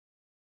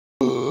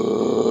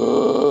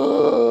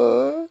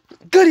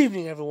Good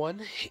evening,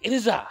 everyone. It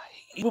is I,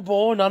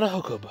 Eibbor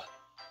Nanahcub.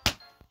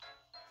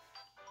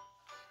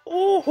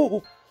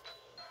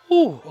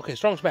 Okay,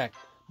 strong smack.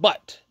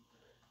 But,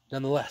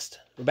 nonetheless,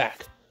 we're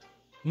back.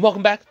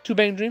 Welcome back to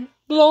BanG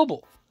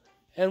Global.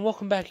 And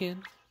welcome back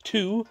in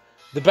to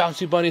the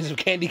Bouncy Bunnies of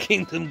Candy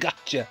Kingdom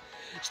Gacha.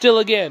 Still,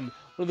 again,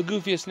 one of the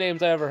goofiest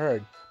names I ever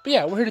heard. But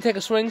yeah, we're here to take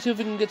a swing, see if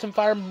we can get some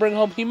fire and bring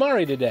home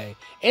Himari today.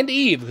 And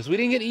Eve, because we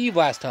didn't get Eve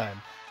last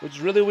time, which is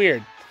really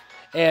weird.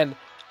 And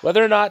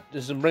whether or not,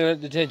 this is bringing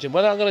it to attention,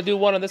 whether I'm going to do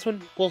one on this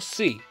one, we'll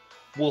see.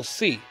 We'll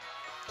see.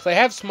 Because I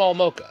have small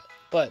mocha,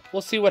 but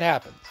we'll see what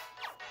happens.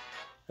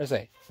 I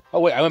say, oh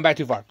wait, I went back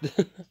too far.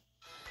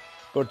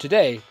 But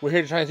today, we're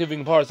here to try and see if we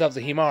can pour ourselves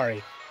a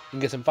Himari and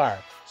get some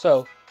fire.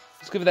 So,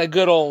 let's give it that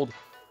good old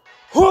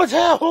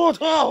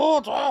ow!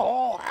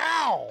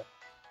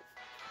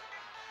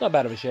 Not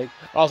bad of a shake.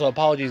 Also,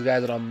 apologies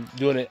guys that I'm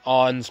doing it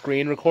on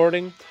screen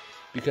recording,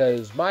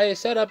 because my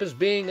setup is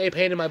being a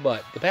pain in my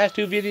butt. The past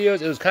two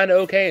videos, it was kind of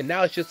okay, and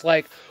now it's just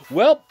like,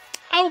 well,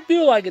 I don't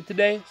feel like it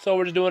today, so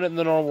we're just doing it in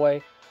the normal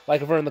way,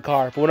 like if we're in the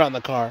car, but we're not in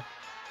the car.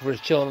 We're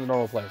just chilling in the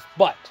normal place.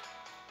 But,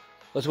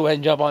 let's go ahead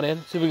and jump on in,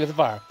 see if we can get the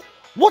fire.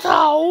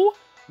 What-ow!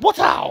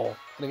 What-ow!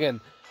 And again,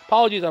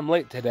 apologies I'm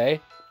late today.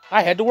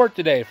 I had to work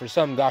today for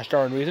some gosh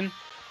darn reason,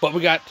 but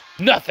we got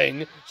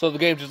nothing, so the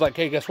game's just like,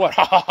 hey, guess what?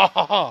 Ha ha ha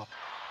ha ha!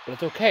 But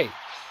it's okay.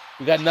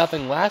 We got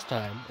nothing last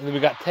time, and then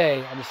we got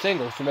Tay on the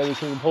single, so maybe we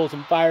can pull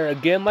some fire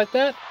again like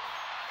that?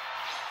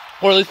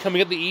 Or at least come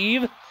get the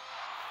Eve?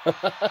 You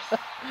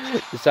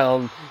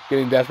sound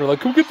getting desperate, like,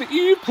 come get the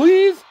Eve,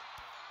 please!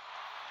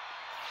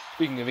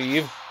 Speaking of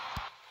Eve,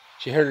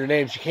 she heard her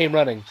name, she came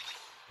running.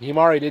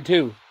 Himari did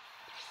too.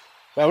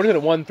 Wow, we're just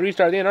gonna 1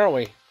 3-star at the end, aren't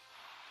we?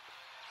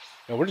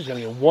 No, we're just gonna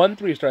get 1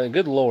 3-star at the end,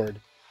 good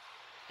lord.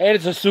 And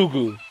it's a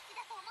Sugu.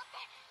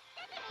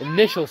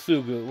 Initial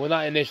Sugu. Well,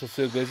 not initial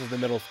Sugu, this is the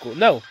middle school.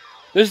 No!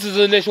 This is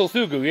initial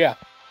Sugu, yeah.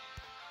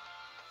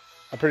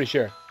 I'm pretty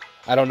sure.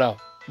 I don't know.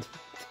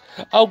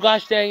 Oh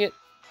gosh dang it.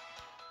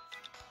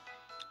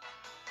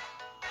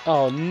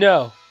 Oh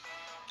no.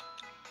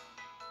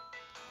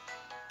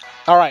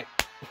 Alright.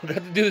 We're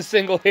going to do the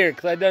single here,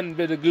 because I done a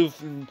bit of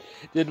goof and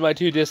did my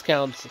 2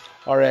 discounts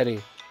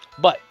already.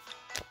 But,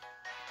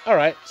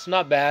 alright, it's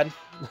not bad.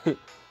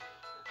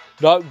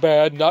 Not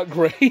bad, not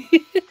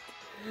great.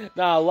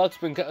 Nah, luck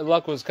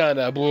was kind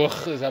of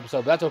this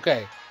episode, but that's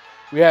okay.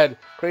 We had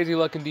Crazy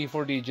Luck in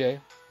D4DJ,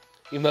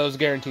 even though it was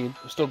guaranteed.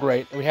 It was still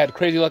great. And we had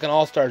Crazy Luck in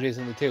All-Stars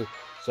recently, too.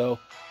 So,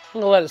 I'm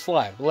going to let it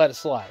slide. We'll let it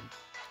slide.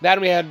 That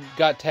and we had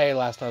got Tay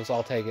last time, so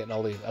I'll take it and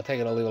I'll leave it. I'll take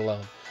it and I'll leave it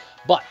alone.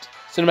 But,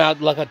 send them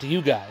out, luck out to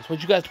you guys. I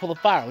want you guys to pull the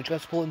fire. I want you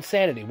guys to pull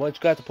insanity. I want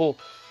you guys to pull...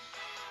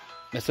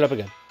 Mess it up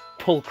again.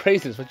 Pull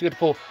craziness. I want you guys to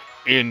pull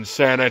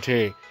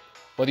insanity.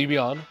 Whether you be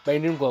on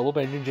BanG Global,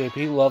 BanG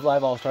JP, Love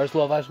Live All-Stars,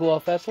 Love High School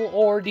Love Festival,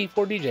 or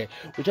D4DJ.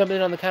 We're jumping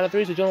in on the count of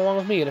 3, so join along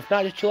with me. And if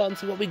not, just chill out and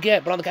see what we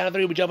get. But on the count of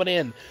 3, we're jumping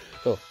in.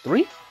 So,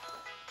 3,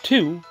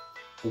 2,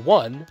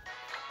 1.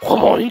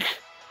 Boink!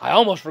 I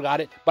almost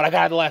forgot it, but I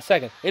got it at the last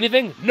second.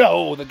 Anything?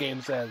 No, the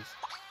game says.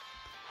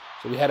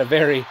 So we had a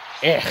very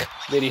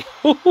video.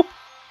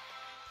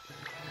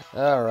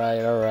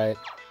 Alright.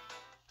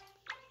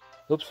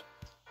 Oops.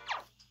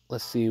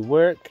 Let's see,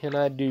 where can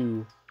I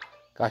do?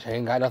 Gosh, I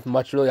ain't got nothing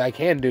much really I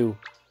can do.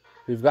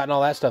 We've gotten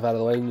all that stuff out of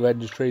the way. We can go ahead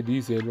and just trade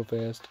these in real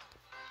fast.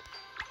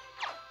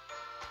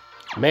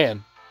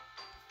 Man.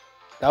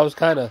 That was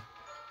kind of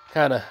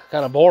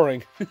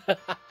boring.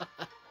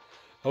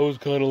 I was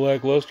kind of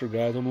lackluster,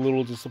 guys. I'm a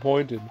little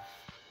disappointed.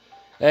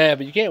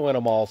 But you can't win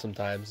them all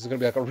sometimes. It's going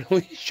to be like a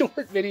really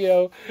short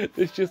video.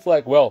 It's just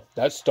like, well,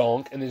 that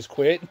stunk, and just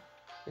quit.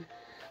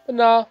 But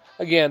no,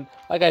 again,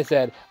 like I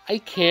said, I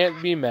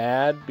can't be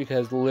mad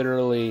because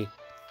literally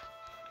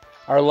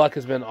our luck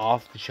has been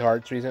off the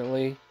charts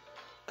recently.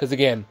 Because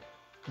again,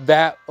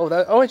 oh,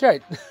 that's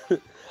right.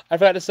 I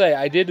forgot to say,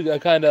 I did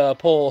kind of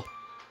pull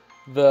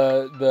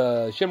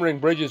the Shimmering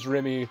Bridges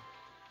Remy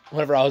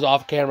whenever I was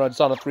off camera,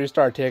 just on a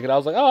 3-star ticket. I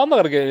was like, oh, I'm not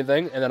going to get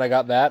anything. And then I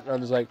got that, and I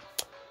was like,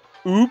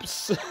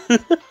 oops.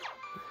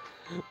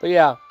 But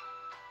yeah,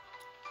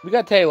 we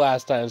got Tay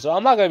last time, so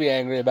I'm not going to be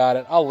angry about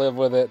it. I'll live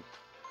with it.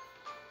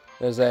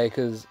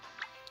 Because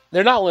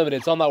they're not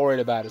limited, so I'm not worried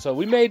about it. So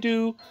we may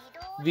do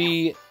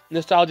the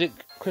nostalgic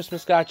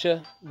Christmas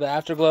gacha, the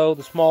Afterglow,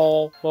 the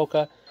small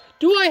mocha.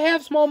 Do I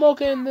have small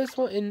mocha in this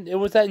one? It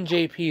was that in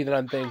JP that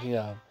I'm thinking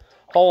of.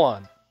 Hold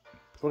on.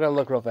 We're going to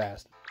look real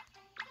fast.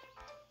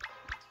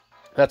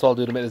 That's what I'll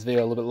do to make this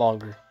video a little bit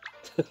longer.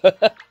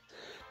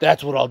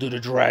 That's what I'll do to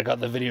drag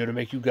out the video to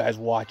make you guys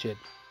watch it.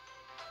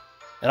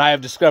 And I have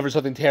discovered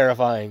something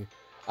terrifying.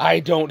 I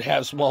don't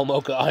have small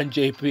mocha on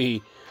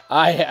JP.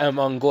 I am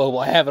on Global.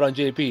 I have it on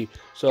JP.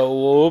 So,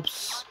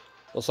 whoops.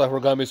 Looks like we're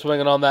going to be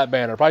swinging on that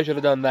banner. Probably should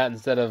have done that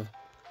instead of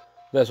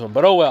this one.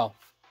 But oh well.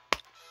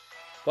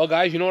 Well,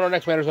 guys, you know what our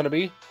next banner is going to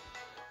be?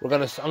 I'm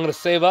going to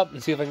save up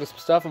and see if I can get some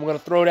stuff. And we're going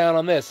to throw down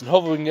on this. And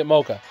hopefully we can get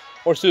Mocha.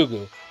 Or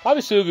Sugu.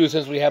 Probably Sugu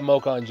since we have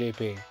Mocha on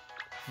JP.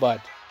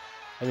 But,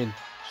 I mean,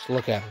 just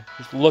look at her.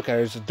 Just look at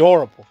her. It's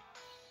adorable.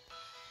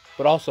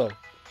 But also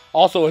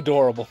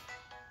adorable.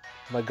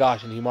 Oh my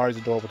gosh, and Himari's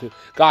adorable too.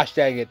 Gosh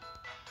dang it.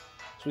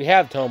 So we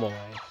have Tomoe.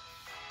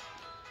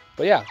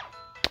 But yeah,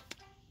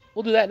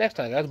 we'll do that next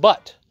time, guys.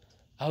 But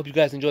I hope you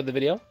guys enjoyed the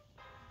video.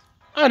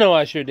 I know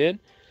I sure did.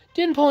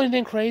 Didn't pull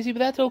anything crazy, but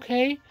that's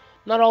okay.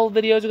 Not all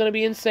the videos are going to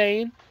be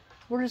insane.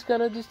 We're just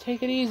going to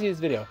take it easy this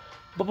video.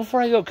 But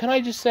before I go, can I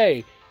just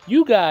say,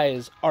 you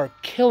guys are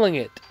killing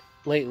it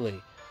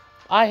lately.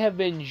 I have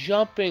been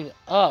jumping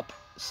up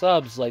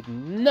subs like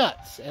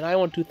nuts, and I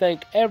want to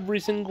thank every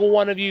single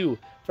one of you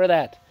for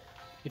that.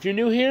 If you're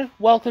new here,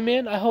 welcome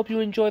in. I hope you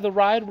enjoy the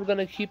ride. We're going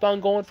to keep on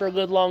going for a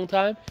good long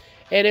time.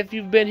 And if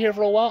you've been here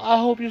for a while, I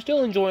hope you're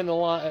still enjoying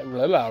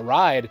the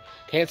ride.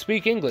 Can't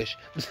speak English,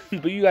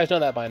 but you guys know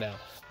that by now.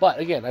 But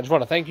again, I just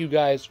want to thank you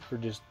guys for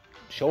just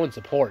showing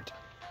support.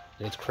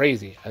 And it's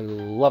crazy. I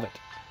love it.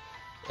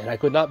 And I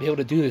could not be able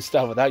to do this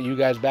stuff without you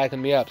guys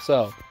backing me up.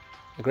 So,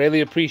 I greatly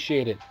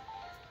appreciate it.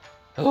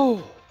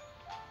 Oh,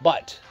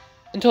 but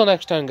until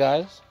next time,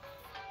 guys,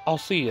 I'll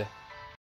see you